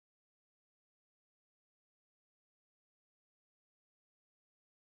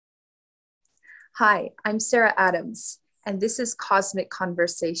Hi, I'm Sarah Adams, and this is Cosmic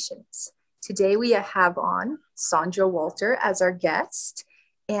Conversations. Today we have on Sandra Walter as our guest,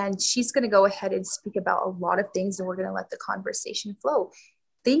 and she's going to go ahead and speak about a lot of things, and we're going to let the conversation flow.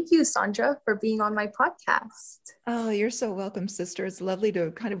 Thank you, Sandra, for being on my podcast. Oh, you're so welcome, sister. It's lovely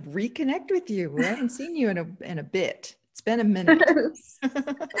to kind of reconnect with you. We haven't seen you in a bit. It's been a minute.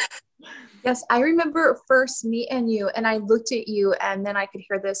 Yes, I remember first meeting you and I looked at you and then I could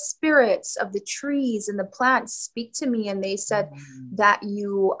hear the spirits of the trees and the plants speak to me, and they said that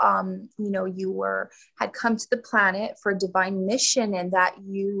you had come to the planet for a divine mission, and that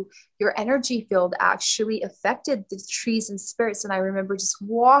your energy field actually affected the trees and spirits. And I remember just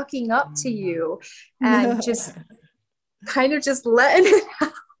walking up to you and just kind of just letting it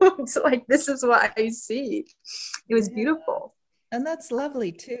out. Like, this is what I see. It was beautiful. And that's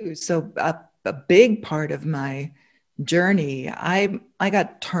lovely too. So a big part of my journey, I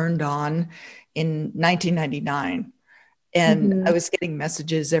got turned on in 1999, and I was getting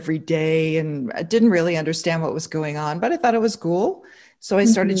messages every day, and I didn't really understand what was going on, but I thought it was cool. So I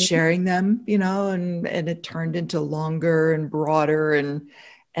started sharing them, and it turned into longer and broader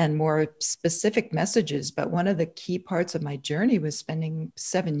and more specific messages. But one of the key parts of my journey was spending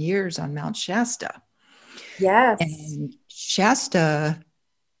 7 years on Mount Shasta. Yes. And Shasta,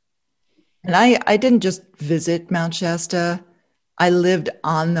 and I didn't just visit Mount Shasta. I lived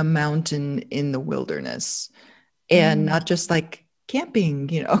on the mountain in the wilderness, and not just like camping,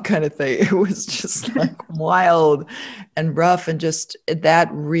 kind of thing. It was just like wild and rough. And just that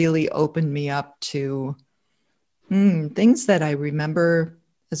really opened me up to things that I remember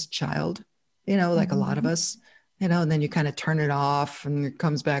as a child, like a lot of us, and then you kind of turn it off and it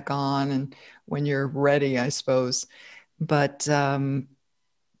comes back on, and when you're ready, I suppose. But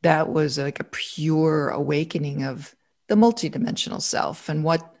that was like a pure awakening of the multidimensional self and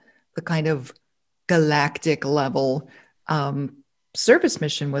what the kind of galactic level service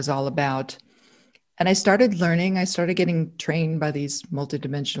mission was all about. And I started getting trained by these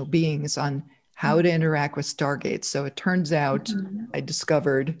multidimensional beings on how to interact with stargates. So it turns out I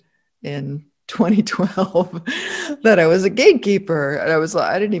discovered in 2012 that I was a gatekeeper, and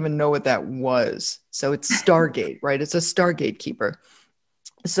I didn't even know what that was. So it's Stargate, right? It's a Stargate keeper.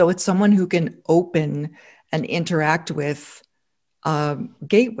 So it's someone who can open and interact with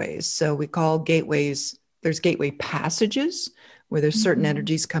gateways. So we call gateways, there's gateway passages where there's certain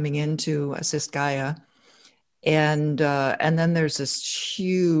energies coming in to assist Gaia. And then there's this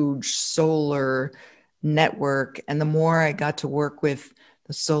huge solar network. And the more I got to work with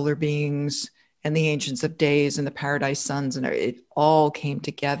the solar beings and the ancients of days and the paradise suns, and it all came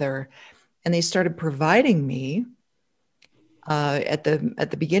together, and they started providing me at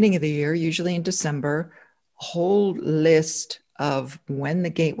the beginning of the year, usually in December, a whole list of when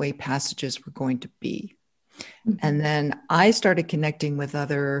the gateway passages were going to be. And then I started connecting with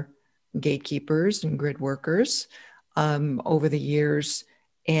other gatekeepers and grid workers over the years,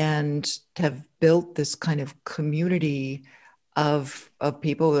 and have built this kind of community of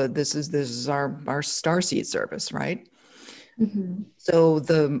people. This is our starseed service, right? So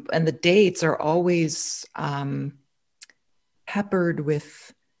the dates are always peppered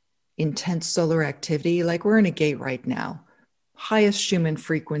with intense solar activity. Like, we're in a gate right now, highest Schumann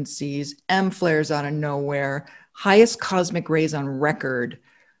frequencies, M flares out of nowhere, highest cosmic rays on record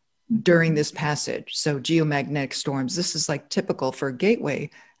during this passage. So geomagnetic storms, this is like typical for a gateway.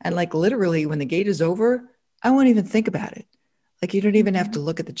 And like literally when the gate is over, I won't even think about it. Like, you don't even have to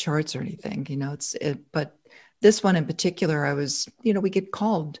look at the charts or anything, but this one in particular, I was, we get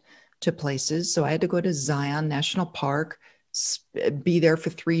called to places. So I had to go to Zion National Park, be there for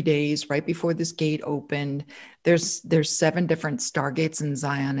 3 days right before this gate opened. There's 7 different stargates in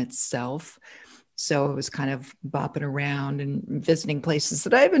Zion itself. So I was kind of bopping around and visiting places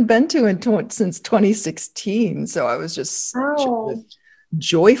that I haven't been to since 2016. So I was just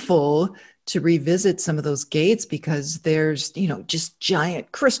joyful to revisit some of those gates, because there's, just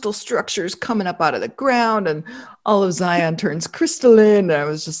giant crystal structures coming up out of the ground, and all of Zion turns crystalline. And I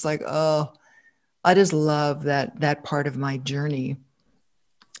was just like, oh, I just love that part of my journey,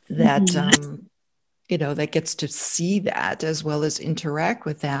 that, that gets to see that as well as interact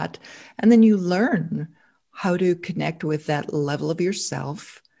with that. And then you learn how to connect with that level of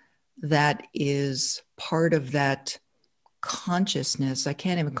yourself that is part of that consciousness. I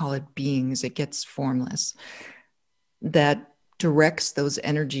can't even call it beings, it gets formless, that directs those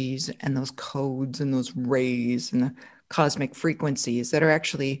energies and those codes and those rays and the cosmic frequencies that are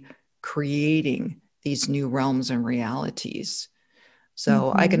actually creating these new realms and realities.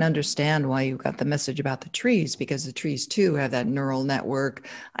 So I can understand why you got the message about the trees, because the trees too have that neural network.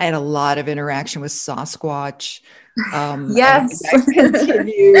 I had a lot of interaction with Sasquatch. And Yes. that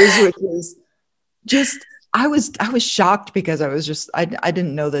continues, which is just, I was shocked, because I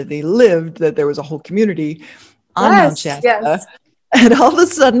didn't know that they lived, that there was a whole community on Mount Yes. Shasta. Yes. And all of a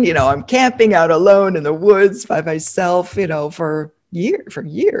sudden, I'm camping out alone in the woods by myself, for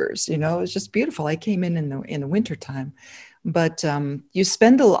years. It's just beautiful. I came in the wintertime, but you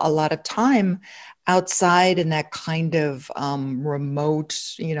spend a lot of time outside in that kind of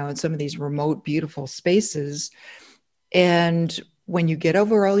remote, in some of these remote, beautiful spaces. And when you get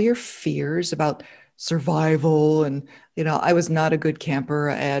over all your fears about survival, and, I was not a good camper.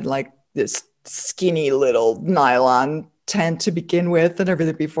 I had like this skinny little nylon tent to begin with and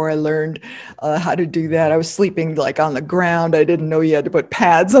everything before I learned how to do that. I was sleeping like on the ground. I didn't know you had to put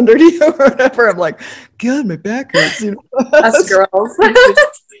pads underneath or whatever. I'm like, God, my back hurts. Us girls.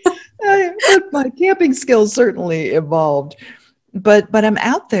 But my camping skills certainly evolved. But I'm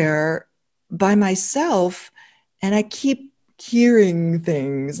out there by myself, and I keep hearing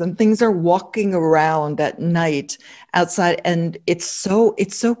things, and things are walking around at night outside, and it's so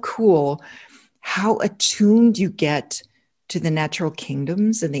cool how attuned you get to the natural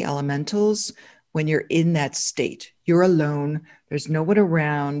kingdoms and the elementals when you're in that state. You're alone, there's no one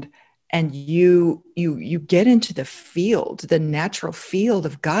around, and you get into the natural field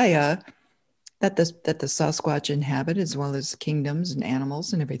of Gaia that the Sasquatch inhabit, as well as kingdoms and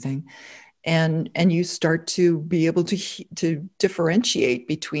animals and everything. And you start to be able to differentiate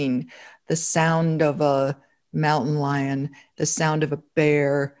between the sound of a mountain lion, the sound of a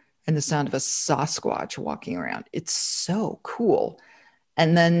bear, and the sound of a Sasquatch walking around. It's so cool.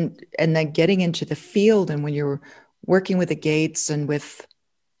 And then getting into the field, and when you're working with the gates and with,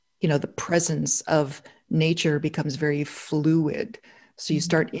 the presence of nature becomes very fluid. So you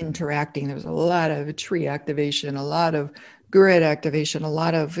start interacting. There's a lot of tree activation, a lot of grid activation, a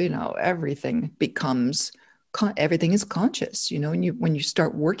lot of, everything is conscious, and when you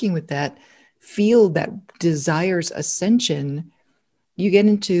start working with that field that desires ascension, you get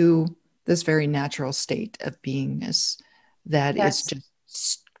into this very natural state of beingness that is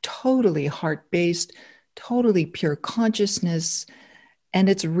just totally heart-based, totally pure consciousness. And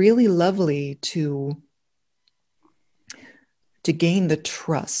it's really lovely to gain the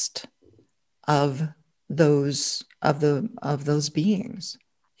trust of those beings,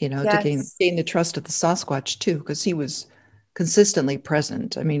 to gain the trust of the Sasquatch too, because he was consistently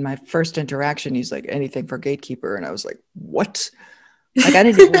present. I mean, my first interaction, he's like, anything for gatekeeper, and I was like, what? Like, I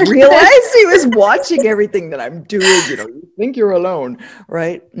didn't even realize he was watching everything that I'm doing. You think you're alone,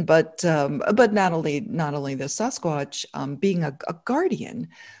 right? But not only the Sasquatch, being a guardian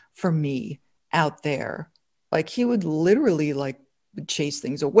for me out there, like he would literally like chase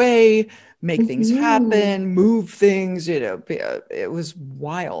things away, make things happen, move things. It was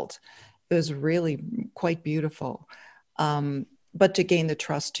wild. It was really quite beautiful. But to gain the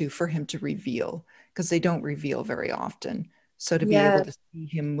trust too, for him to reveal, because they don't reveal very often. So to be able to see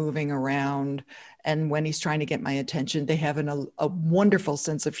him moving around, and when he's trying to get my attention, they have a wonderful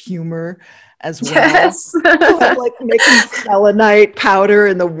sense of humor as well. Yes. Like making selenite powder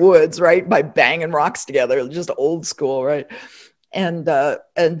in the woods, right? By banging rocks together, just old school, right?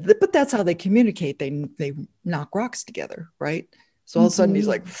 But that's how they communicate. They knock rocks together, right? So all of a sudden he's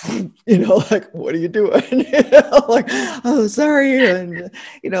like, like, what are you doing? Like, oh, sorry. And,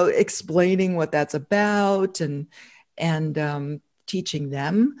 explaining what that's about, and teaching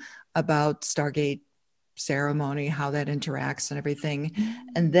them about Stargate ceremony, how that interacts and everything.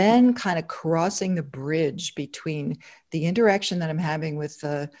 And then kind of crossing the bridge between the interaction that I'm having with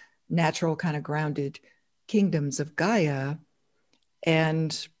the natural kind of grounded kingdoms of Gaia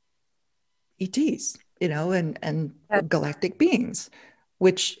and ETs, and galactic beings,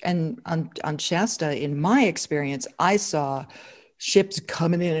 which, and on Shasta, in my experience, I saw ships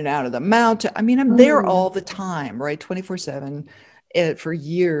coming in and out of the mountain. I mean, I'm there all the time, right? 24/7 for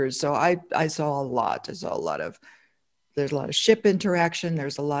years. So I saw a lot. There's a lot of ship interaction.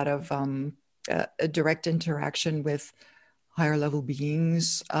 There's a lot of a direct interaction with higher level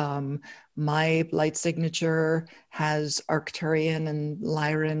beings. My light signature has Arcturian and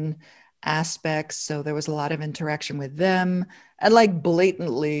Lyran aspects. So there was a lot of interaction with them, and like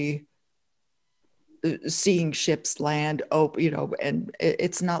blatantly seeing ships land, and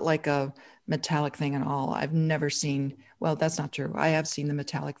it's not like a metallic thing at all. I've never seen, well, that's not true. I have seen the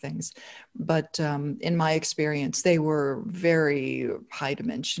metallic things, but in my experience, they were very high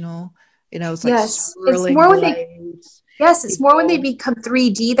dimensional, It's like Yes. It's swirling more when they, lights. yes, it's more when they People, become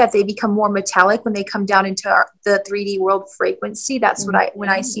 3D that they become more metallic when they come down into the 3D world frequency. That's what when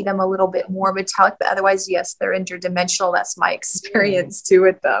I see them a little bit more metallic, but otherwise, yes, they're interdimensional. That's my experience too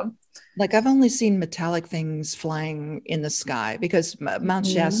with them. like I've only seen metallic things flying in the sky because Mount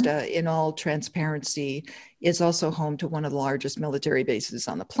Mhm. Shasta, in all transparency, is also home to one of the largest military bases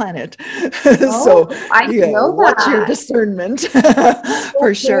on the planet. So, Oh, I didn't yeah, know what's your that. discernment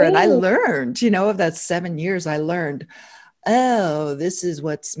for sure? And I Okay. learned, of that 7 years, I learned, oh, this is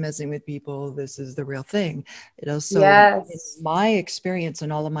what's messing with people. This is the real thing. So, in Yes. my experience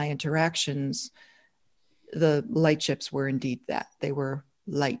and all of my interactions, the light ships were indeed that. They were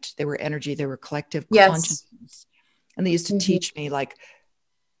light, they were energy, they were collective Yes. consciousness. And they used to Mhm. teach me, like,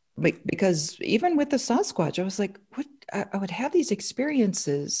 because even with the Sasquatch, I was like, what? I would have these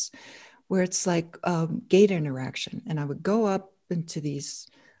experiences where it's like gate interaction. And I would go up into these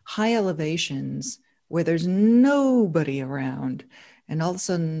high elevations where there's nobody around. And all of a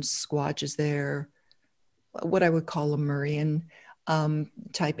sudden, Squatch is there, what I would call Lemurian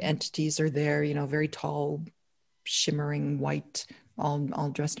type entities are there, very tall, shimmering white, all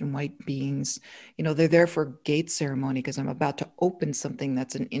dressed in white beings. They're there for gate ceremony because I'm about to open something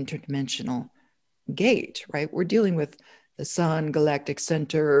that's an interdimensional gate, right? We're dealing with the sun, galactic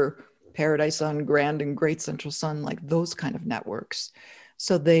center, paradise sun, grand and great central sun, like those kind of networks.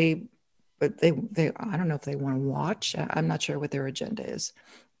 So but they I don't know if they want to watch. I'm not sure what their agenda is,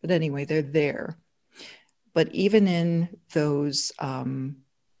 but anyway, they're there. But even in those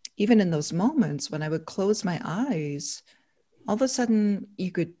moments when I would close my eyes, all of a sudden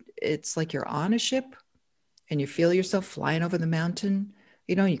it's like you're on a ship and you feel yourself flying over the mountain.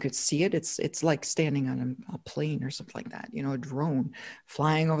 You could see it. It's like standing on a plane or something like that, a drone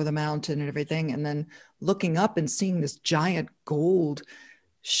flying over the mountain and everything. And then looking up and seeing this giant gold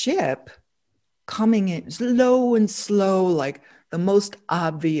ship coming in slow and slow, like the most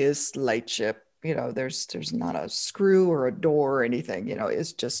obvious light ship. There's not a screw or a door or anything.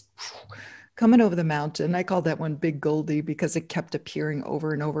 It's just coming over the mountain. I call that one Big Goldie because it kept appearing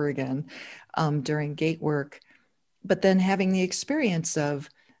over and over again during gate work. But then having the experience of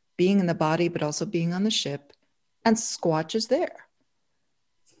being in the body, but also being on the ship, and Squatch is there.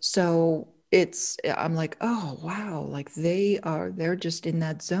 So I'm like, oh, wow, like they're just in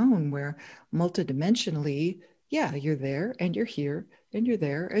that zone where multidimensionally, yeah, you're there and you're here and you're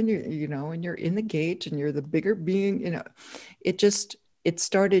there and and you're in the gate and you're the bigger being, it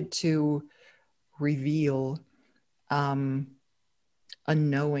started to reveal um, a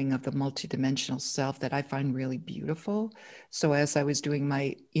knowing of the multidimensional self that I find really beautiful. So as I was doing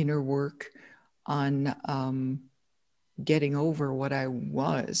my inner work on getting over what I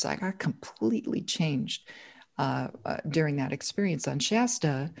was, I got completely changed during that experience on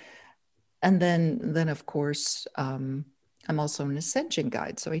Shasta. And then of course, I'm also an Ascension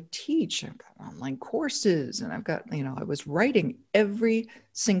Guide. So I teach, I've got online courses, and I've got, I was writing every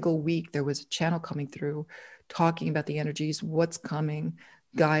single week. There was a channel coming through talking about the energies, what's coming,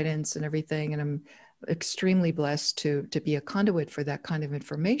 guidance and everything. And I'm extremely blessed to be a conduit for that kind of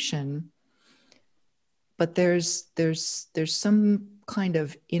information. But there's some kind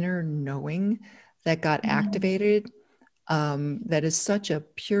of inner knowing that got activated that is such a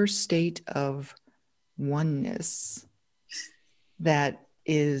pure state of oneness that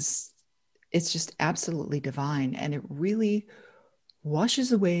it's just absolutely divine, and it really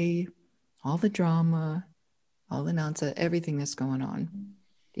washes away all the drama, all the nonsense, everything that's going on.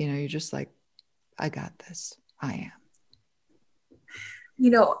 You're just like, I got this. I am. You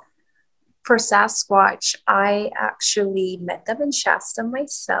know, for Sasquatch, I actually met them in Shasta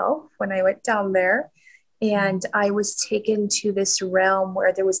myself when I went down there. And I was taken to this realm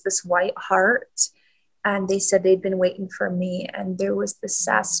where there was this white heart. And they said they'd been waiting for me. And there was this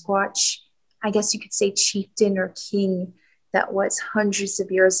Sasquatch, I guess you could say chieftain or king, that was hundreds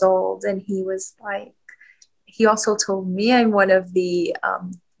of years old. And he was like, he also told me I'm one of the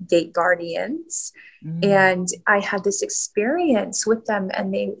gate guardians. Mm. And I had this experience with them,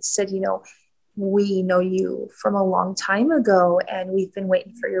 and they said, we know you from a long time ago, and we've been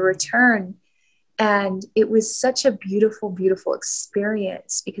waiting for your return. And it was such a beautiful, beautiful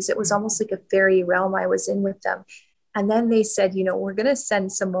experience because it was almost like a fairy realm I was in with them. And then they said, we're going to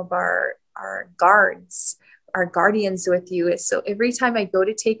send some of our guards, our guardians with you. So every time I go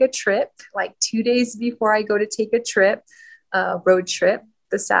to take a trip, like 2 days before I go to take a trip, road trip,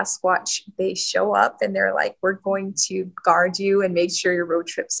 the Sasquatch, they show up and they're like, we're going to guard you and make sure your road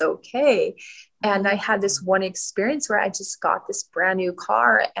trip's okay. And I had this one experience where I just got this brand new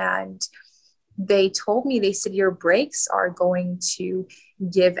car, and they told me, they said, your brakes are going to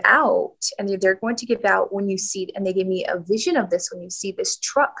give out, and they're going to give out when you see, and they gave me a vision of this, when you see this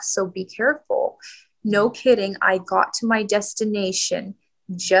truck. So be careful. No kidding. I got to my destination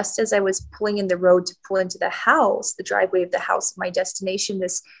just as I was pulling in the road to pull into the house, the driveway of the house of my destination.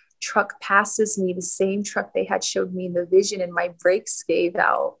 This truck passes me, the same truck they had showed me in the vision, and my brakes gave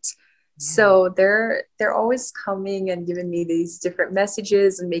out. So they're always coming and giving me these different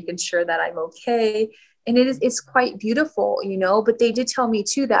messages and making sure that I'm okay. And it's quite beautiful, you know, but they did tell me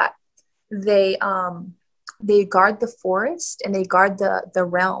too that they guard the forest and they guard the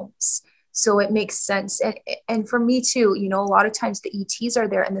realms. So it makes sense. And for me too, you know, a lot of times the ETs are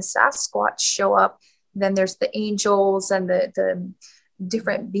there and the Sasquatch show up. Then there's the angels and the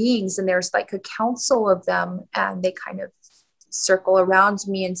different beings, and there's like a council of them, and they kind of circle around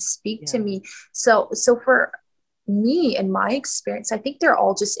me and speak to me. So for me and my experience, I think they're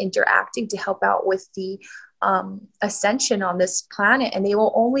all just interacting to help out with the ascension on this planet, and they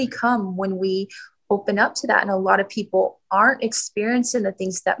will only come when we open up to that. And a lot of people aren't experiencing the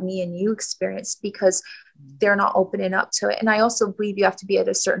things that me and you experience because they're not opening up to it. And I also believe you have to be at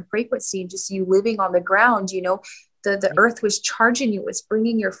a certain frequency, and just you living on the ground, you know, the earth was charging you, was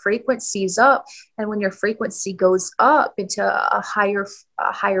bringing your frequencies up. And when your frequency goes up into a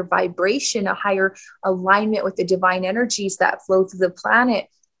higher vibration, a higher alignment with the divine energies that flow through the planet,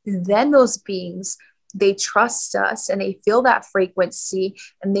 then those beings, they trust us and they feel that frequency,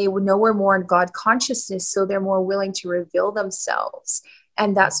 and they would know we're more in God consciousness. So they're more willing to reveal themselves.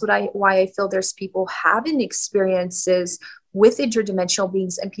 And that's why I feel there's people having experiences with interdimensional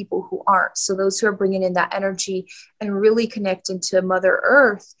beings and people who aren't. So those who are bringing in that energy and really connecting to Mother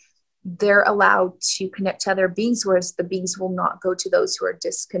Earth, they're allowed to connect to other beings, whereas the beings will not go to those who are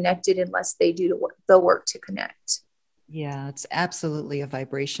disconnected unless they do the work to connect. Yeah, it's absolutely a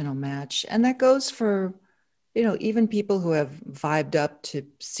vibrational match. And that goes for, you know, even people who have vibed up to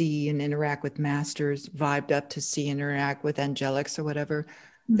see and interact with masters, vibed up to see and interact with angelics or whatever.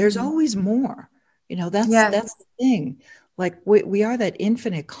 There's always more. You know, that's the thing. Like we are that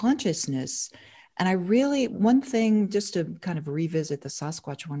infinite consciousness. And I really, one thing, just to kind of revisit the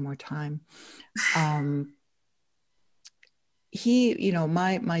Sasquatch one more time, he, you know,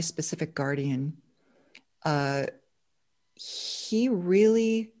 my specific guardian, he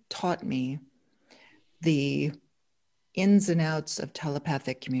really taught me the ins and outs of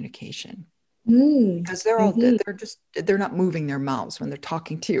telepathic communication. Because they're not moving their mouths when they're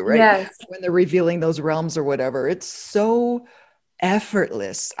talking to you, right? Yes. When they're revealing those realms or whatever, it's so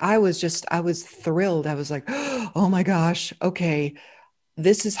effortless. I was thrilled. I was like, oh my gosh, okay,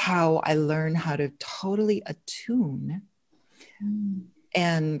 this is how I learn how to totally attune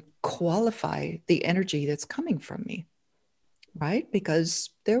and qualify the energy that's coming from me, right? Because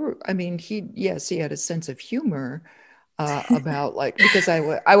he had a sense of humor about, like, because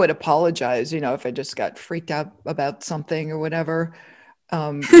I would apologize, you know, if I just got freaked out about something or whatever, you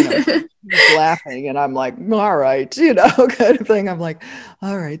know, he's laughing and I'm like, all right, you know, kind of thing. I'm like,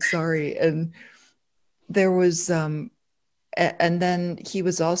 all right, sorry. And there was, and then he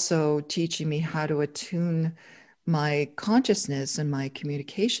was also teaching me how to attune my consciousness and my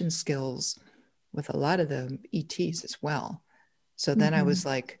communication skills with a lot of the ETs as well. So then I was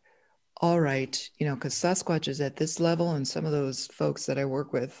like, all right, you know, because Sasquatch is at this level, and some of those folks that I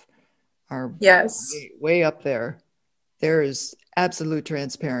work with are way up there. There is absolute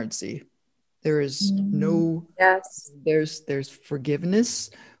transparency. There is no, there's forgiveness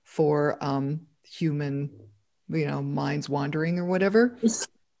for human, you know, minds wandering or whatever.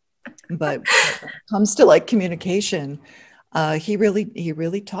 But when it comes to like communication, he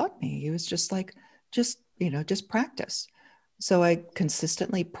really taught me. He was just like, just practice. So I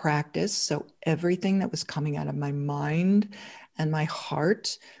consistently practiced. So everything that was coming out of my mind and my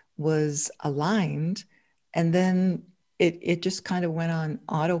heart was aligned. And then it just kind of went on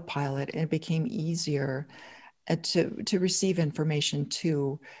autopilot, and it became easier to receive information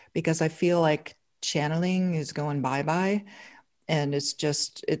too, because I feel like channeling is going bye-bye. And it's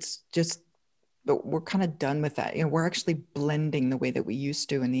just, but we're kind of done with that. You know, we're actually blending the way that we used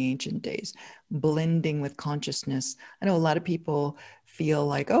to in the ancient days, blending with consciousness. I know a lot of people feel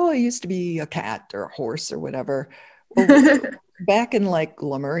like, oh, I used to be a cat or a horse or whatever. Well, back in like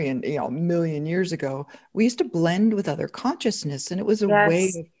Lemurian, you know, a million years ago, we used to blend with other consciousness, and it was a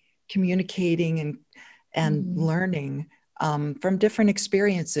way of communicating and learning from different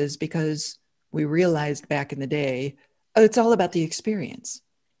experiences, because we realized back in the day, oh, it's all about the experience.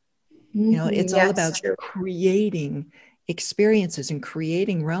 You know, it's all about creating experiences and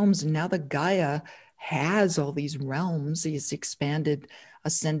creating realms. And now the Gaia has all these realms, these expanded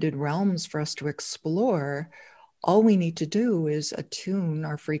ascended realms for us to explore. All we need to do is attune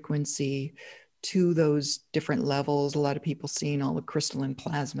our frequency to those different levels. A lot of people seeing all the crystalline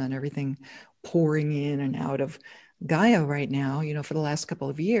plasma and everything pouring in and out of Gaia right now, for the last couple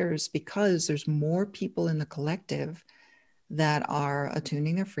of years, because there's more people in the collective that are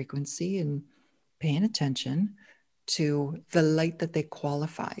attuning their frequency and paying attention to the light that they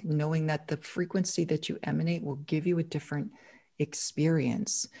qualify, knowing that the frequency that you emanate will give you a different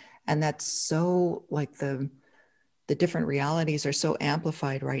experience. And that's so like the different realities are so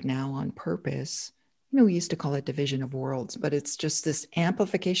amplified right now on purpose. We used to call it division of worlds, but it's just this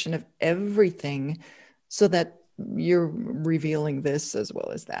amplification of everything so that you're revealing this as well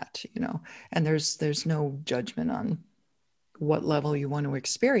as that, and there's no judgment on what level you want to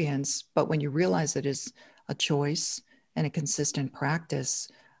experience. But when you realize it is a choice and a consistent practice,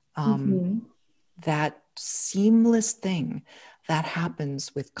 that seamless thing that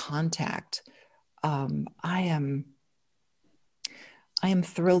happens with contact, I am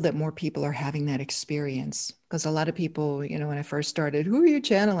thrilled that more people are having that experience, because a lot of people, when I first started, who are you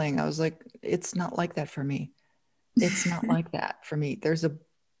channeling? I was like, it's not like that for me. It's not like that for me. There's a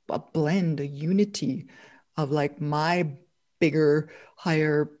blend, a unity of like my bigger,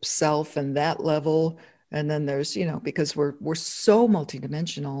 higher self and that level. And then there's, because we're so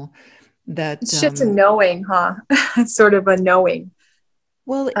multidimensional that it's just a knowing, huh? It's sort of a knowing.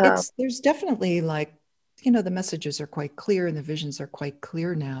 Well, there's definitely like, the messages are quite clear and the visions are quite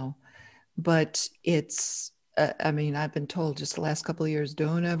clear now, but it's, I've been told just the last couple of years,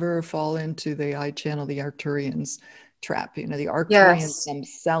 don't ever fall into I channel the Arcturians trap. The Arcturians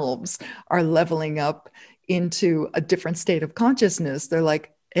themselves are leveling up into a different state of consciousness. They're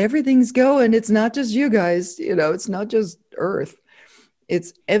like, everything's going. It's not just you guys, it's not just Earth.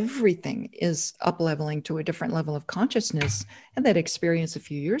 It's everything is up leveling to a different level of consciousness. And that experience a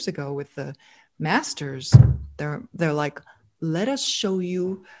few years ago with the masters, they're like, let us show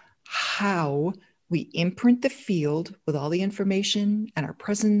you how we imprint the field with all the information and our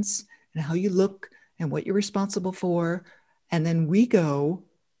presence and how you look and what you're responsible for. And then we go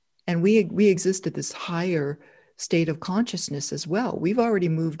and we exist at this higher state of consciousness as well. We've already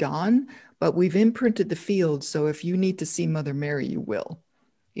moved on, but we've imprinted the field. So if you need to see Mother Mary, you will,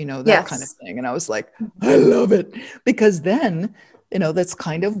 that kind of thing. And I was like, I love it, because then, that's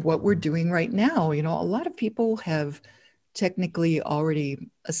kind of what we're doing right now. A lot of people have technically already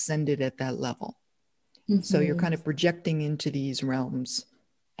ascended at that level. So you're kind of projecting into these realms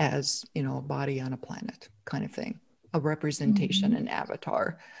as, a body on a planet kind of thing, a representation, an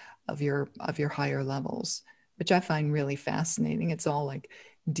avatar of your higher levels, which I find really fascinating. It's all like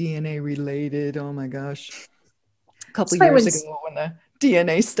DNA related. Oh my gosh. A couple years ago when the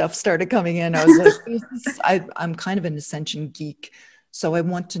DNA stuff started coming in, I was like, I'm kind of an Ascension geek. So I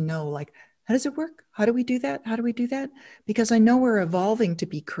want to know, like, how does it work? How do we do that? How do we do that? Because I know we're evolving to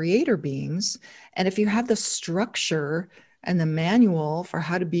be creator beings. And if you have the structure and the manual for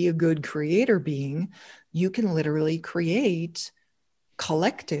how to be a good creator being, you can literally create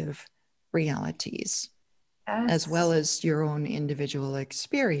collective realities as well as your own individual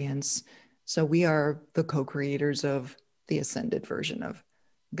experience. So we are the co-creators of the ascended version of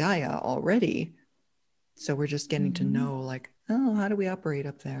Gaia already. So we're just getting to know, like, oh, how do we operate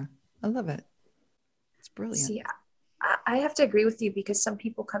up there? I love it. It's brilliant. See, I have to agree with you, because some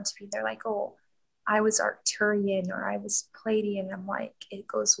people come to me, they're like, oh, I was Arcturian or I was Pleiadian. I'm like, it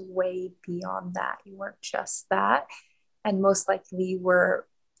goes way beyond that. You weren't just that. And most likely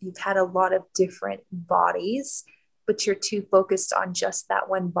you've had a lot of different bodies, but you're too focused on just that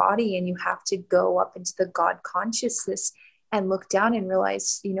one body. And you have to go up into the God consciousness and look down and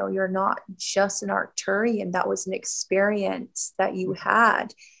realize, you're not just an Arcturian. That was an experience that you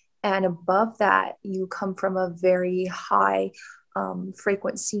had. And above that, you come from a very high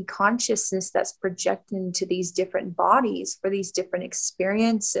frequency consciousness that's projected into these different bodies for these different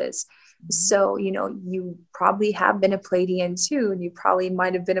experiences. So, you probably have been a Pleiadian too, and you probably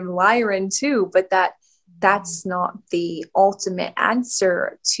might have been a Lyran too, but that's not the ultimate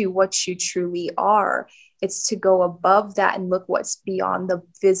answer to what you truly are. It's to go above that and look what's beyond the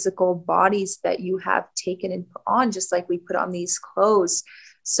physical bodies that you have taken and put on, just like we put on these clothes.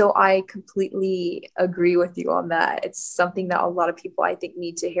 So I completely agree with you on that. It's something that a lot of people, I think,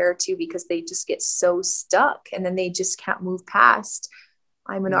 need to hear too, because they just get so stuck and then they just can't move past,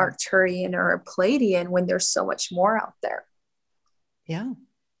 I'm an Arcturian or a Pleiadian, when there's so much more out there. Yeah.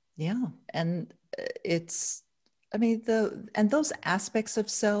 Yeah. And it's, those aspects of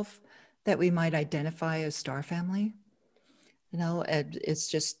self that we might identify as star family, it's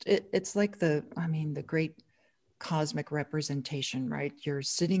just, it's like the great cosmic representation, right? You're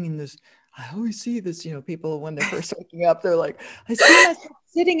sitting in this, I always see this, people when they're first waking up, they're like, I see myself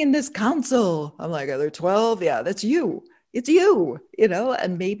sitting in this council. I'm like, are there 12? Yeah, that's you. It's you,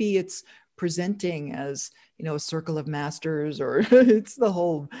 and maybe it's presenting as, a circle of masters, or it's the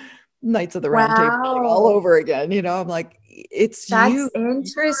whole Knights of the Round Table thing all Wow. over again. I'm like, it's That's you.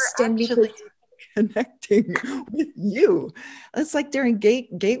 interesting You're because actually connecting with you. It's like during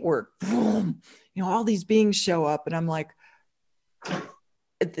gate work, boom, all these beings show up, and I'm like,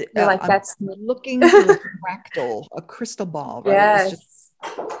 you're like, I'm that's me. looking through a fractal, a crystal ball, right? It's just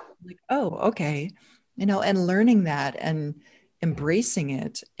Yes. like, oh, okay, and learning that and embracing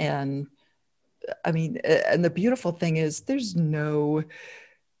it. And I mean, and the beautiful thing is there's no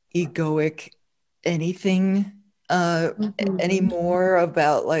egoic anything Mhm. anymore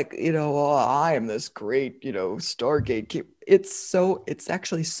about like, oh, I am this great, Stargate keep. It's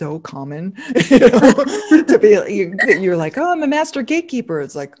actually so common, to be, you're like, oh, I'm a master gatekeeper.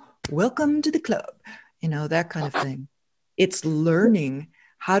 It's like, welcome to the club, that kind of thing. It's learning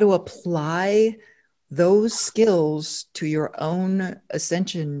how to apply those skills to your own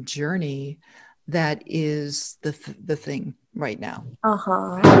ascension journey. That is the thing right now.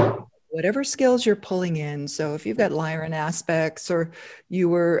 Uh-huh. Whatever skills you're pulling in. So if you've got Lyran aspects, or you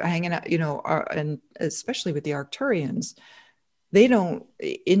were hanging out, and especially with the Arcturians, they don't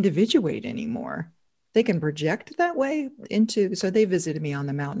individuate anymore. They can project that way into, so they visited me on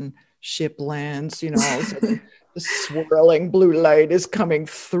the mountain, ship lands, all of a sudden the swirling blue light is coming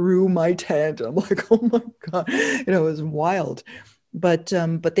through my tent. I'm like, oh my God, it was wild. But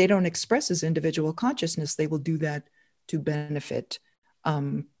they don't express as individual consciousness. They will do that to benefit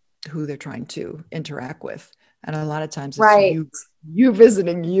who they're trying to interact with. And a lot of times it's Right. you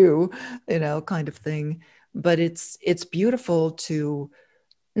visiting you, kind of thing. But it's beautiful to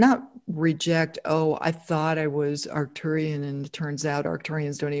not reject, oh, I thought I was Arcturian, and it turns out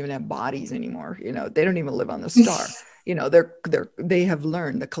Arcturians don't even have bodies anymore. They don't even live on the star. They have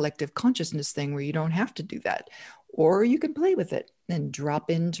learned the collective consciousness thing where you don't have to do that. Or you can play with it and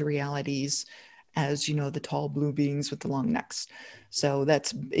drop into realities as, the tall blue beings with the long necks. So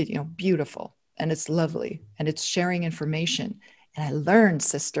that's, beautiful, and it's lovely, and it's sharing information. And I learned,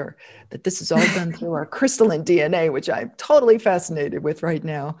 sister, that this is all done through our crystalline DNA, which I'm totally fascinated with right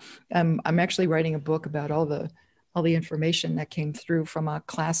now. I'm actually writing a book about all the information that came through from a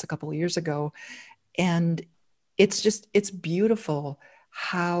class a couple of years ago. And it's beautiful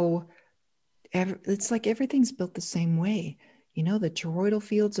how it's like everything's built the same way. The toroidal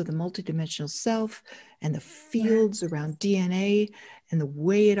fields of the multidimensional self, and the fields around DNA, and the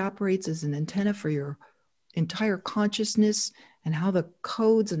way it operates as an antenna for your entire consciousness, and how the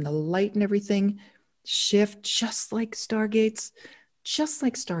codes and the light and everything shift just like stargates.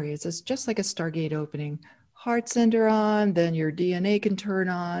 It's just like a stargate opening. Heart center on, then your DNA can turn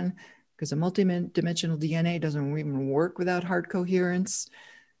on, because a multidimensional DNA doesn't even work without heart coherence.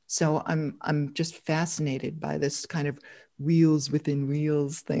 So I'm just fascinated by this kind of wheels within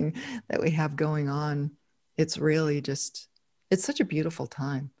wheels thing that we have going on. It's really just, it's such a beautiful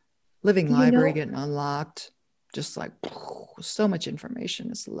time. Living library getting unlocked, just like so much information.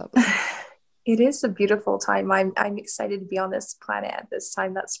 It's lovely. It is a beautiful time. I'm excited to be on this planet at this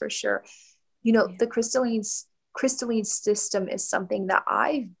time, that's for sure. The crystalline system is something that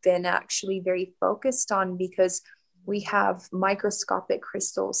I've been actually very focused on, because we have microscopic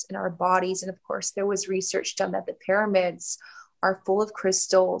crystals in our bodies. And of course, there was research done that the pyramids are full of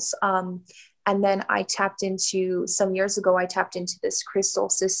crystals. And then some years ago, I tapped into this crystal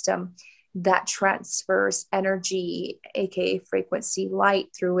system that transfers energy, aka frequency light,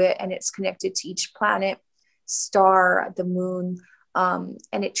 through it. And it's connected to each planet, star, the moon. And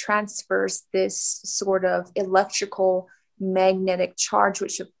it transfers this sort of electrical magnetic charge,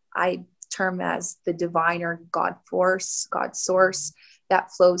 which I term as the divine or God force, God source,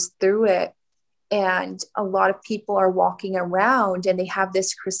 that flows through it. And a lot of people are walking around and they have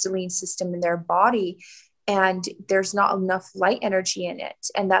this crystalline system in their body, and there's not enough light energy in it.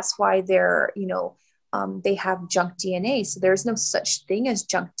 And that's why they have junk DNA. So there's no such thing as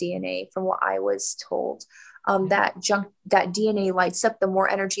junk DNA, from what I was told. That DNA lights up, the more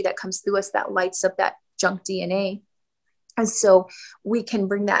energy that comes through us, that lights up that junk DNA. And so we can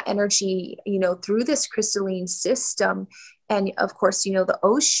bring that energy, through this crystalline system. And of course, the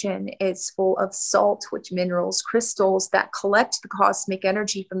ocean is full of salt, which minerals, crystals that collect the cosmic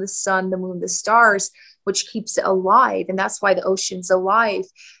energy from the sun, the moon, the stars, which keeps it alive. And that's why the ocean's alive.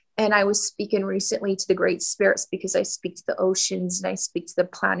 And I was speaking recently to the great spirits, because I speak to the oceans and I speak to the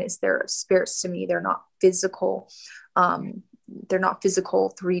planets. They're spirits to me. They're not physical. they're not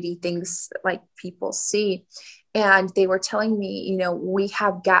physical 3D things like people see. And they were telling me, you know, we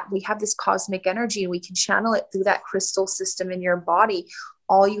have this cosmic energy, and we can channel it through that crystal system in your body.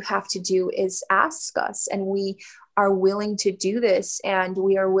 All you have to do is ask us, and we are willing to do this. And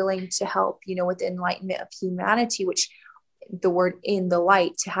we are willing to help, you know, with enlightenment of humanity, which the word in the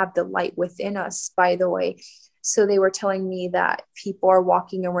light, to have the light within us, by the way. So they were telling me that people are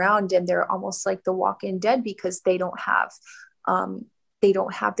walking around and they're almost like the walking dead, because they don't have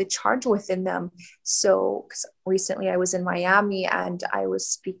the charge within them. So 'cause recently I was in Miami and I was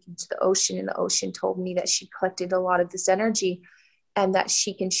speaking to the ocean, and the ocean told me that she collected a lot of this energy, and that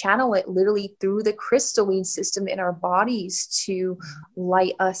she can channel it literally through the crystalline system in our bodies to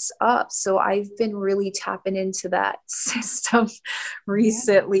light us up. So I've been really tapping into that system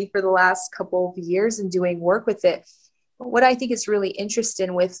recently for the last couple of years and doing work with it. But what I think is really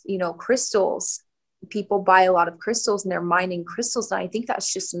interesting with, you know, crystals, people buy a lot of crystals and they're mining crystals. And I think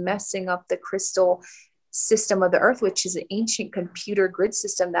that's just messing up the crystal system of the earth, which is an ancient computer grid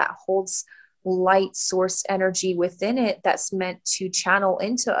system that holds light source energy within it, that's meant to channel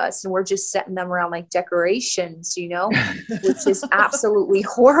into us. And we're just setting them around like decorations, you know, which is absolutely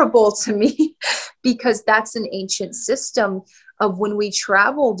horrible to me, because that's an ancient system of when we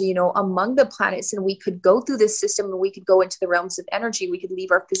traveled, you know, among the planets, and we could go through this system, and we could go into the realms of energy. We could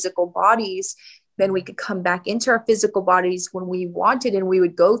leave our physical bodies, then we could come back into our physical bodies when we wanted, and we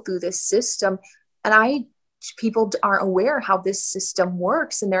would go through this system. And people aren't aware how this system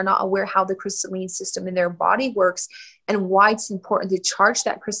works, and they're not aware how the crystalline system in their body works, and why it's important to charge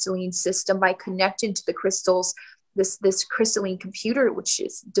that crystalline system by connecting to the crystals, this crystalline computer, which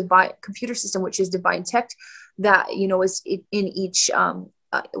is divine computer system, which is divine tech, that, you know, is in each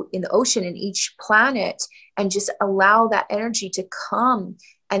in the ocean, in each planet, and just allow that energy to come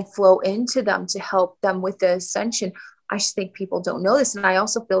and flow into them to help them with the ascension. I just think people don't know this. And I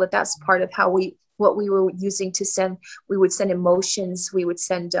also feel that that's part of how what we were using to send. We would send emotions, we would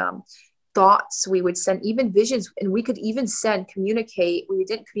send thoughts, we would send even visions, and we could even communicate. We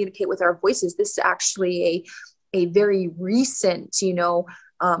didn't communicate with our voices. This is actually a very recent, you know,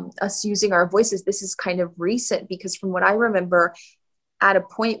 us using our voices. This is kind of recent, because from what I remember, at a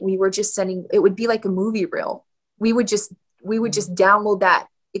point we were just sending, it would be like a movie reel. We would just download that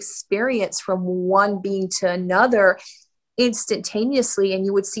experience from one being to another instantaneously, and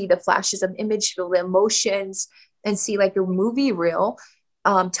you would see the flashes of image, feel the emotions, and see like a movie reel,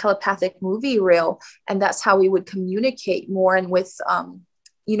 telepathic movie reel. And that's how we would communicate more. And with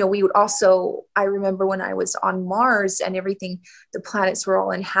you know, we would also, I remember when I was on Mars and everything, the planets were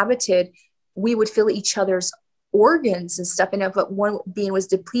all inhabited, we would feel each other's organs and stuff. And if one being was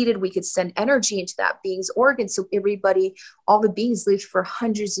depleted, we could send energy into that being's organs. So all the beings lived for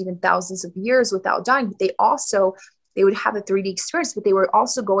hundreds, even thousands of years without dying. But they would have a 3D experience, but they were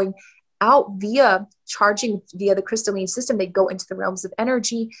also going out charging via the crystalline system. They'd go into the realms of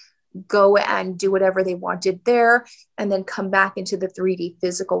energy, go and do whatever they wanted there, and then come back into the 3D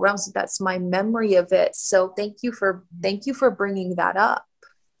physical realms. That's my memory of it. So thank you for bringing that up.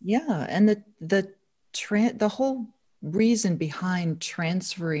 Yeah. And the whole reason behind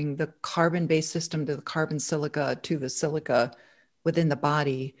transferring the carbon-based system to the carbon silica to the silica within the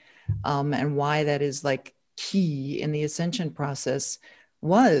body, and why that is like key in the ascension process,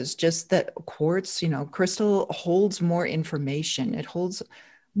 was just that quartz, you know, crystal holds more information. It holds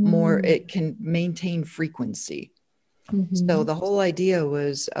more, it can maintain frequency. So the whole idea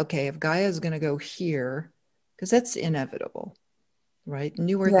was, okay, if Gaia is going to go here, because that's inevitable, right?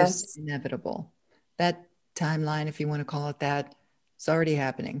 New Earth is inevitable. That timeline, if you want to call it that, it's already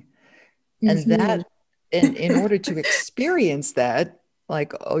happening. And that, in order to experience that,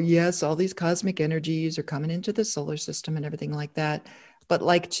 like, oh yes, all these cosmic energies are coming into the solar system and everything like that. But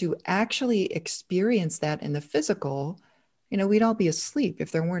like to actually experience that in the physical, you know, we'd all be asleep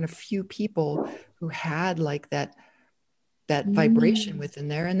if there weren't a few people who had like that vibration within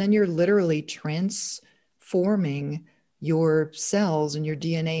there. And then you're literally transforming your cells and your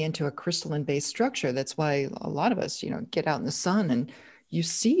DNA into a crystalline based structure. That's why a lot of us, you know, get out in the sun and you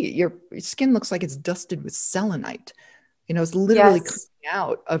see your skin looks like it's dusted with selenite. You know, it's literally coming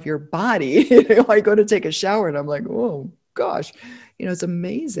out of your body. You know, I go to take a shower and I'm like, oh gosh, you know, it's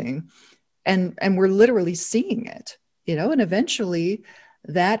amazing. And we're literally seeing it, you know, and eventually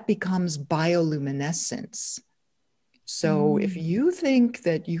that becomes bioluminescence. So if you think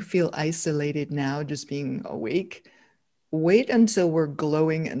that you feel isolated now, just being awake, wait until we're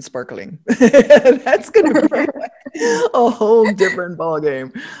glowing and sparkling. That's going to be like a whole different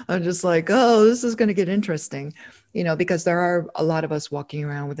ballgame. I'm just like, oh, this is going to get interesting, you know, because there are a lot of us walking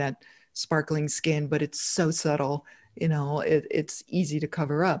around with that sparkling skin, but it's so subtle. it's easy to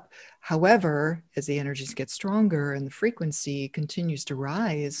cover up. However, as the energies get stronger and the frequency continues to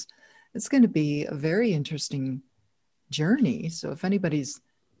rise, it's going to be a very interesting journey. So if anybody's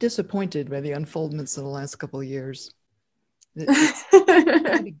disappointed by the unfoldments of the last couple of years, it's going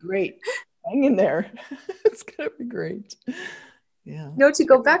to be great. Hang in there. It's going to be great. Yeah. No, to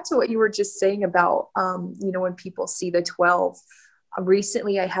go back to what you were just saying about, when people see the 12,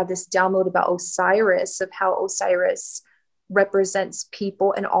 recently I had this download about Osiris, of how Osiris represents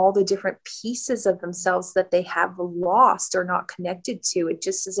people and all the different pieces of themselves that they have lost or not connected to. It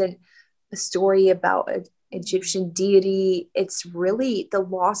just isn't a story about an Egyptian deity. It's really the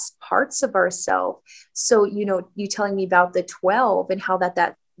lost parts of ourselves. So, you telling me about the 12 and how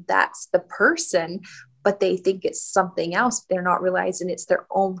that's the person, but they think it's something else. They're not realizing it's their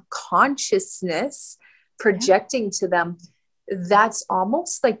own consciousness projecting to them. That's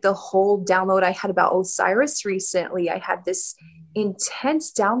almost like the whole download I had about Osiris recently. I had this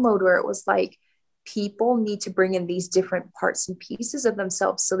intense download where it was like, people need to bring in these different parts and pieces of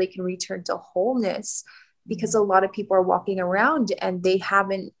themselves so they can return to wholeness, because a lot of people are walking around and they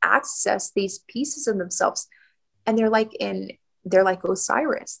haven't accessed these pieces of themselves. And they're like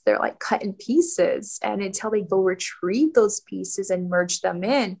Osiris, they're like cut in pieces. And until they go retrieve those pieces and merge them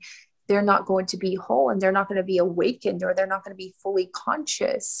in, they're not going to be whole, and they're not going to be awakened, or they're not going to be fully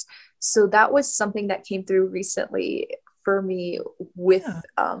conscious. So that was something that came through recently for me with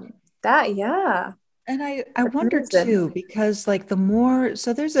that. Yeah. And I wonder too, because like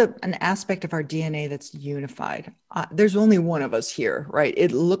there's an aspect of our DNA that's unified. There's only one of us here, right?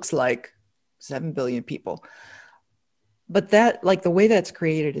 It looks like 7 billion people. But that, like, the way that's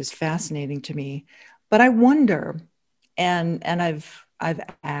created is fascinating to me. But I wonder, and I've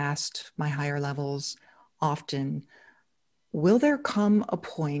asked my higher levels often, will there come a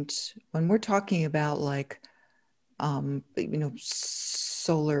point when we're talking about like,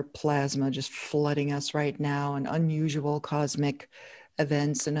 solar plasma just flooding us right now, and unusual cosmic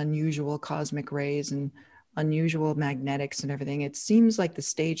events and unusual cosmic rays and unusual magnetics and everything? It seems like the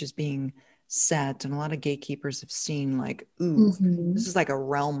stage is being set, and a lot of gatekeepers have seen like, ooh, this is like a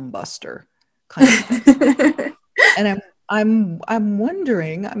realm buster kind of thing. And I'm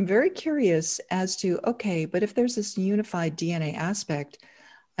wondering, I'm very curious as to, okay, but if there's this unified DNA aspect,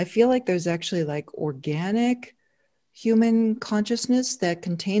 I feel like there's actually like organic human consciousness that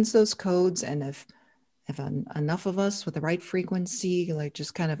contains those codes. And if enough of us with the right frequency, like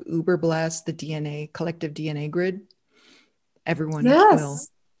just kind of uber blast the DNA, collective DNA grid, everyone will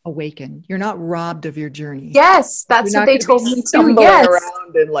awaken. You're not robbed of your journey. Yes, that's what they told me too. Yes,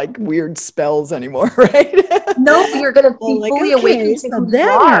 around in like weird spells anymore, right? No, you're gonna be fully awakened to who you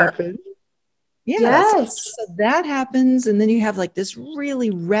are. Happens. Yes. So that happens, and then you have like this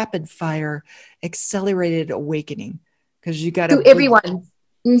really rapid fire, accelerated awakening, because you got everyone.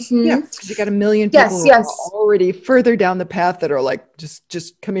 Yeah, because you got a million people who are already further down the path that are like,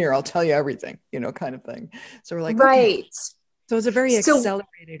 just come here, I'll tell you everything, kind of thing. So we're like, right. Okay. So it's a very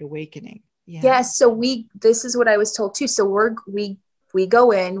accelerated awakening. Yeah. Yes. So this is what I was told too. So we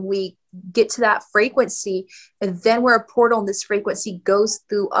go in, we get to that frequency, and then we're a portal, and this frequency goes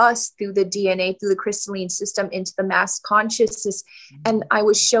through us, through the DNA, through the crystalline system, into the mass consciousness. And I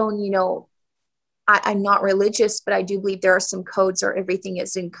was shown, I'm not religious, but I do believe there are some codes, or everything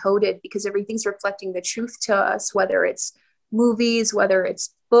is encoded, because everything's reflecting the truth to us, whether it's movies, whether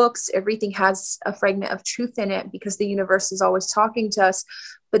it's books, everything has a fragment of truth in it, because the universe is always talking to us.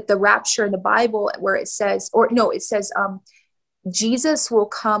 But the rapture in the Bible, where it says, Jesus will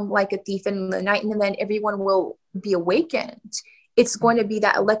come like a thief in the night, and then everyone will be awakened. It's going to be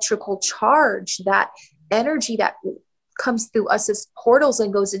that electrical charge, that energy that comes through us as portals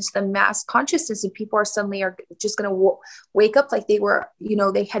and goes into the mass consciousness, and people are just going to wake up like they were,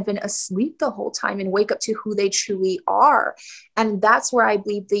 they had been asleep the whole time, and wake up to who they truly are. And that's where I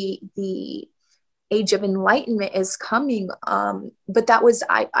believe the age of enlightenment is coming. But that was,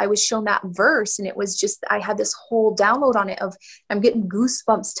 I was shown that verse, and it was just, I had this whole download on it of, I'm getting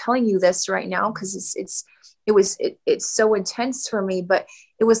goosebumps telling you this right now, because it's so intense for me. But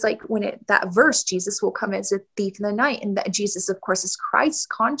it was like that verse, Jesus will come as a thief in the night, and that Jesus, of course, is Christ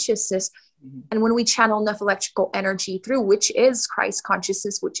consciousness. And when we channel enough electrical energy through, which is Christ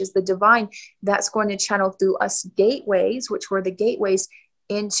consciousness, which is the divine, that's going to channel through us gateways, which were the gateways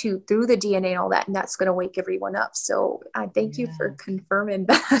through the DNA and all that, and that's going to wake everyone up. So I thank you for confirming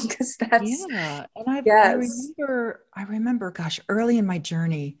that, because that's and I remember, gosh, early in my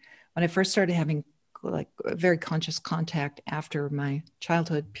journey, when I first started having like very conscious contact after my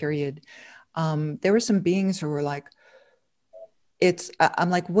childhood period, there were some beings who were like, I'm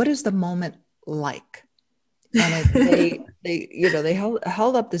like, what is the moment like? And they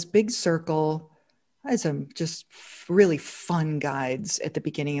held up this big circle. I had some just really fun guides at the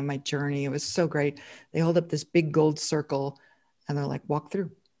beginning of my journey. It was so great. They hold up this big gold circle and they're like, walk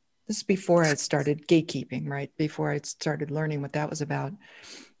through. This is before I started gatekeeping, right? Before I started learning what that was about.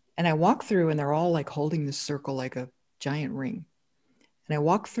 And I walk through and they're all like holding this circle like a giant ring. And I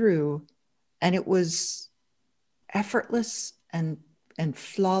walk through and it was effortless and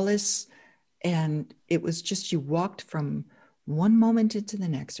flawless. And it was just, you walked from one moment into the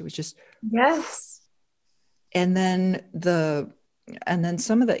next. It was just, Yes. and then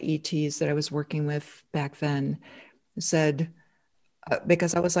some of the ETs that I was working with back then said,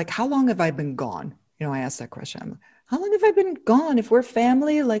 because I was like, how long have I been gone? I asked that question. How long have I been gone? If we're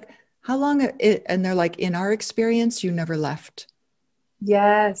family, like how long? And they're like, in our experience, you never left.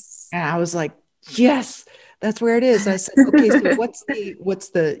 Yes. And I was like, yes, that's where it is. I said, okay, so what's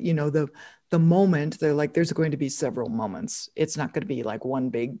the moment? They're like, there's going to be several moments. It's not going to be like one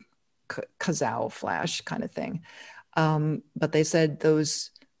big kazow flash kind of thing. But they said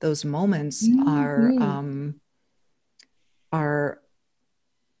those moments are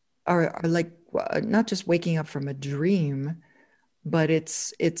like not just waking up from a dream, but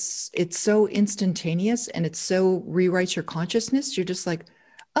it's so instantaneous and it so rewrites your consciousness. You're just like,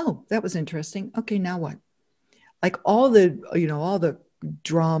 oh, that was interesting. Okay, now what? Like all the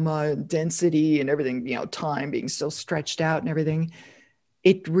drama, density, and everything, time being so stretched out and everything.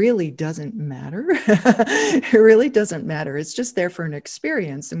 It really doesn't matter. It really doesn't matter. It's just there for an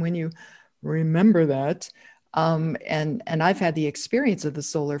experience. And when you remember that, and I've had the experience of the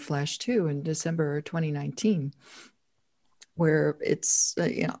solar flash too in December 2019, where it's,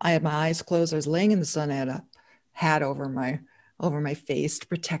 I had my eyes closed. I was laying in the sun. I had a hat over my face to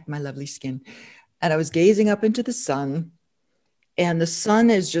protect my lovely skin. And I was gazing up into the sun, and the sun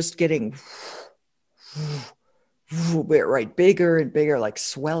is just getting right, bigger and bigger, like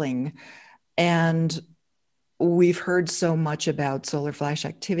swelling. And we've heard so much about solar flash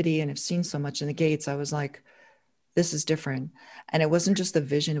activity and have seen so much in the gates. I was like, this is different. And it wasn't just the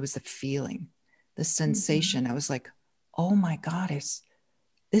vision, it was the feeling, the sensation. I was like, oh my goddess,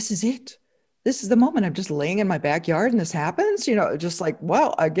 this is it. This is the moment. I'm just laying in my backyard and this happens, just like,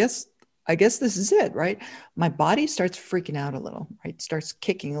 wow, I guess this is it, right? My body starts freaking out a little, right? Starts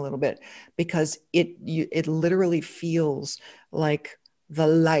kicking a little bit because it literally feels like the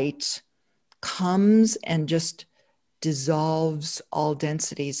light comes and just dissolves all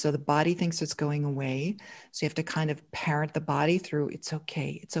density. So the body thinks it's going away. So you have to kind of parent the body through, it's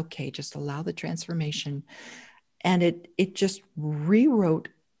okay. Just allow the transformation. And it just rewrote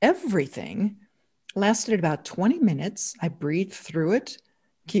everything. Lasted about 20 minutes. I breathed through it,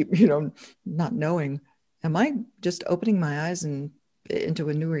 keep, not knowing, am I just opening my eyes and into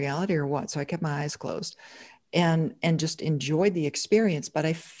a new reality or what? So I kept my eyes closed and just enjoyed the experience. But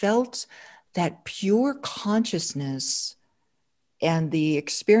I felt that pure consciousness and the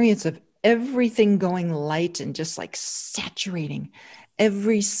experience of everything going light and just like saturating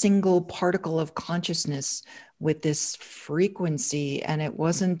every single particle of consciousness with this frequency. And it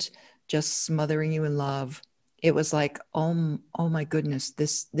wasn't just smothering you in love. It was like, oh my goodness,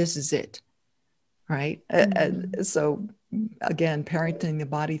 this is it, right? So again, parenting the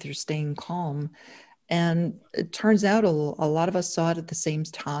body through staying calm. And it turns out a lot of us saw it at the same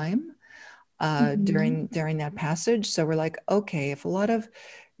time during that passage. So we're like, okay, if a lot of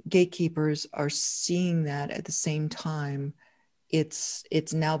gatekeepers are seeing that at the same time,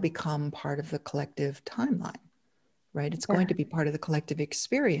 it's now become part of the collective timeline, right? It's going to be part of the collective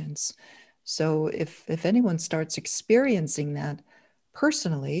experience. So if anyone starts experiencing that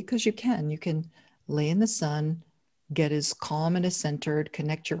personally, because you can lay in the sun, get as calm and as centered,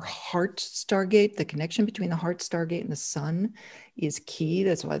 connect your heart stargate. The connection between the heart stargate and the sun is key.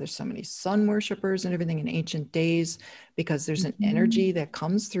 That's why there's so many sun worshipers and everything in ancient days, because there's an energy that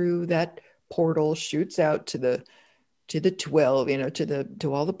comes through that portal, shoots out to the 12,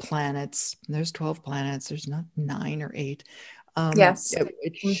 to all the planets. There's 12 planets. There's not 9 or 8. Yes.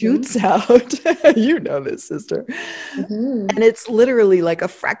 It shoots out. You know this, sister. And it's literally like a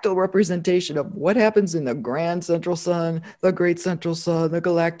fractal representation of what happens in the grand central sun, the great central sun, the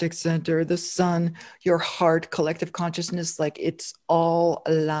galactic center, the sun, your heart, collective consciousness. Like it's all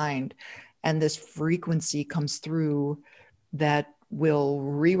aligned. And this frequency comes through that will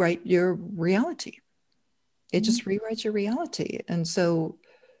rewrite your reality. It just rewrites your reality. And so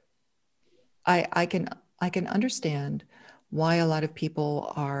I can understand why a lot of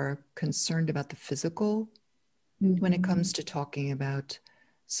people are concerned about the physical when it comes to talking about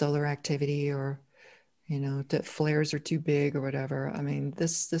solar activity, or that flares are too big or whatever. I mean,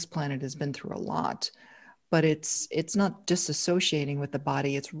 this planet has been through a lot. but it's not disassociating with the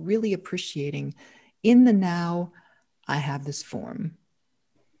body. It's really appreciating in the now, I have this form.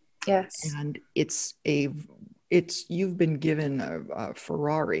 Yes. And you've been given a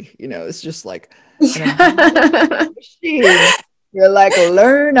Ferrari, it's just like an amazing machine. You're like,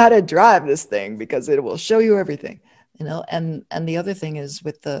 learn how to drive this thing because it will show you everything, and the other thing is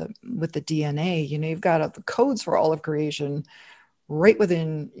with the DNA, you've got the codes for all of creation right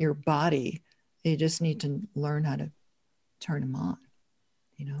within your body. You just need to learn how to turn them on.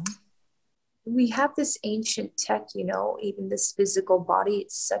 We have this ancient tech, even this physical body,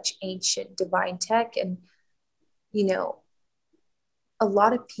 it's such ancient divine tech. And, a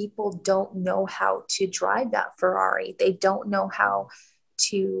lot of people don't know how to drive that Ferrari. They don't know how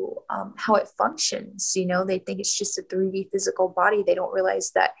it functions. They think it's just a 3D physical body. They don't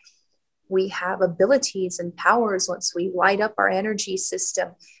realize that we have abilities and powers once we light up our energy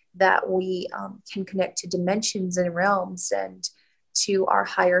system, that we can connect to dimensions and realms and to our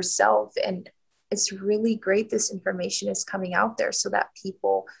higher self. And it's really great this information is coming out there so that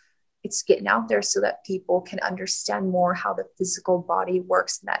it's getting out there so that people can understand more how the physical body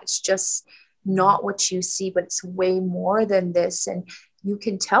works, and that it's just not what you see, but it's way more than this. And you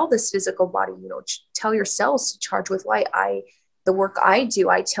can tell this physical body, tell your cells to charge with light. The work I do,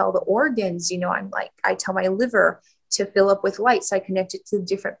 I tell the organs, I tell my liver to fill up with light. So I connect it to the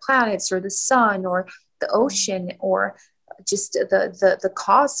different planets or the sun or the ocean or just the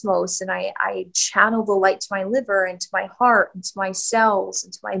cosmos. And I channel the light to my liver and to my heart and to my cells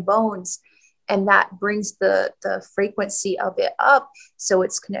and to my bones. And that brings the frequency of it up. So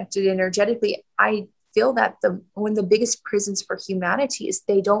it's connected energetically. I feel that one of the biggest prisons for humanity is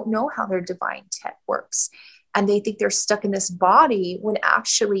they don't know how their divine tech works. And they think they're stuck in this body when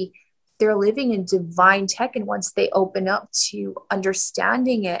actually they're living in divine tech. And once they open up to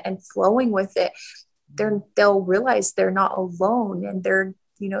understanding it and flowing with it, they'll realize they're not alone, and they're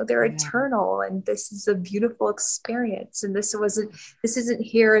eternal. And this is a beautiful experience. And this isn't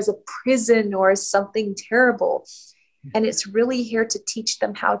here as a prison or as something terrible. And it's really here to teach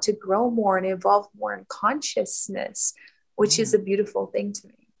them how to grow more and evolve more in consciousness, which is a beautiful thing to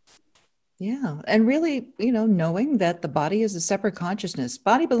me. Yeah. And really, knowing that the body is a separate consciousness.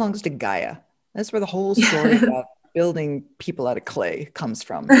 Body belongs to Gaia. That's where the whole story about building people out of clay comes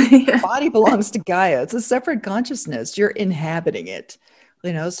from. The body belongs to Gaia. It's a separate consciousness. You're inhabiting it.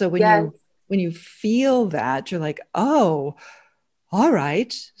 So when you feel that, you're like, oh, all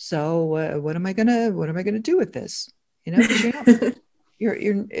right. So what am I gonna do with this? Because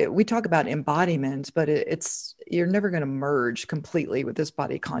we talk about embodiment, but you're never going to merge completely with this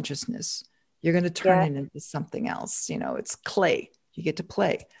body consciousness. You're going to turn it into something else. It's clay. You get to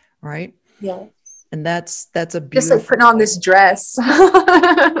play, right? Yeah. And that's a beautiful, just like putting on this dress.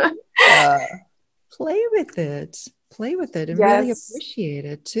 Play with it and really appreciate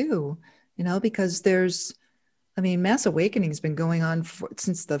it too. Because mass awakening has been going on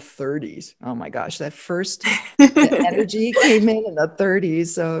since the 30s. Oh my gosh, that first the energy came in the 30s.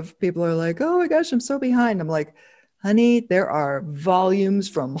 So if people are like, oh my gosh, I'm so behind, I'm like, honey, there are volumes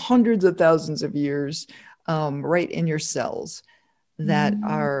from hundreds of thousands of years right in your cells that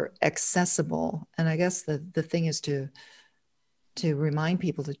are accessible. And I guess the thing is to remind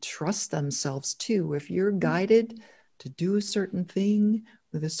people to trust themselves too. If you're guided to do a certain thing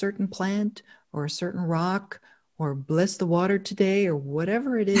with a certain plant or a certain rock, or bless the water today, or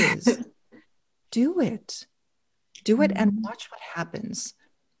whatever it is, do it and watch what happens.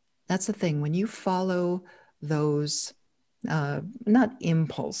 That's the thing. When you follow those, not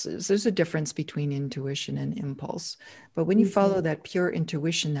impulses, there's a difference between intuition and impulse, but when you follow that pure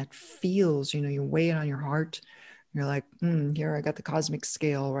intuition that feels, you weigh it on your heart, you're like, here, I got the cosmic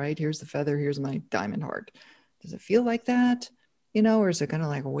scale, right? Here's the feather, here's my diamond heart. Does it feel like that? Or is it going to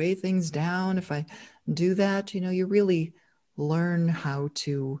like weigh things down if I do that? You really learn how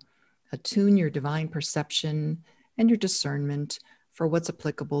to attune your divine perception and your discernment for what's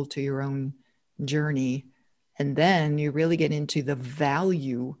applicable to your own journey. And then you really get into the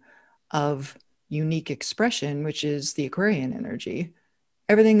value of unique expression, which is the Aquarian energy.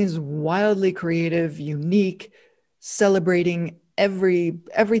 Everything is wildly creative, unique, celebrating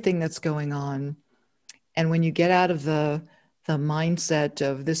everything that's going on. And when you get out of the mindset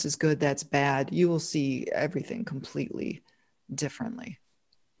of this is good, that's bad, you will see everything completely differently.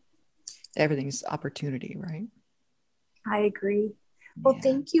 Everything's opportunity, right? I agree. Well,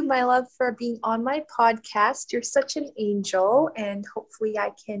 thank you, my love, for being on my podcast. You're such an angel, and hopefully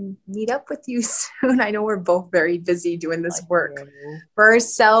I can meet up with you soon. I know we're both very busy doing this work for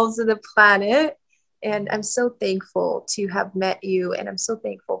ourselves and the planet. And I'm so thankful to have met you. And I'm so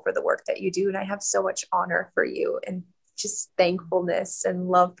thankful for the work that you do. And I have so much honor for you and just thankfulness and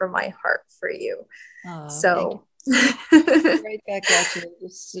love from my heart for you. Thank you. So Right back at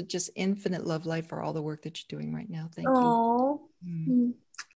you. Just infinite love, light for all the work that you're doing right now. Thank you. oh,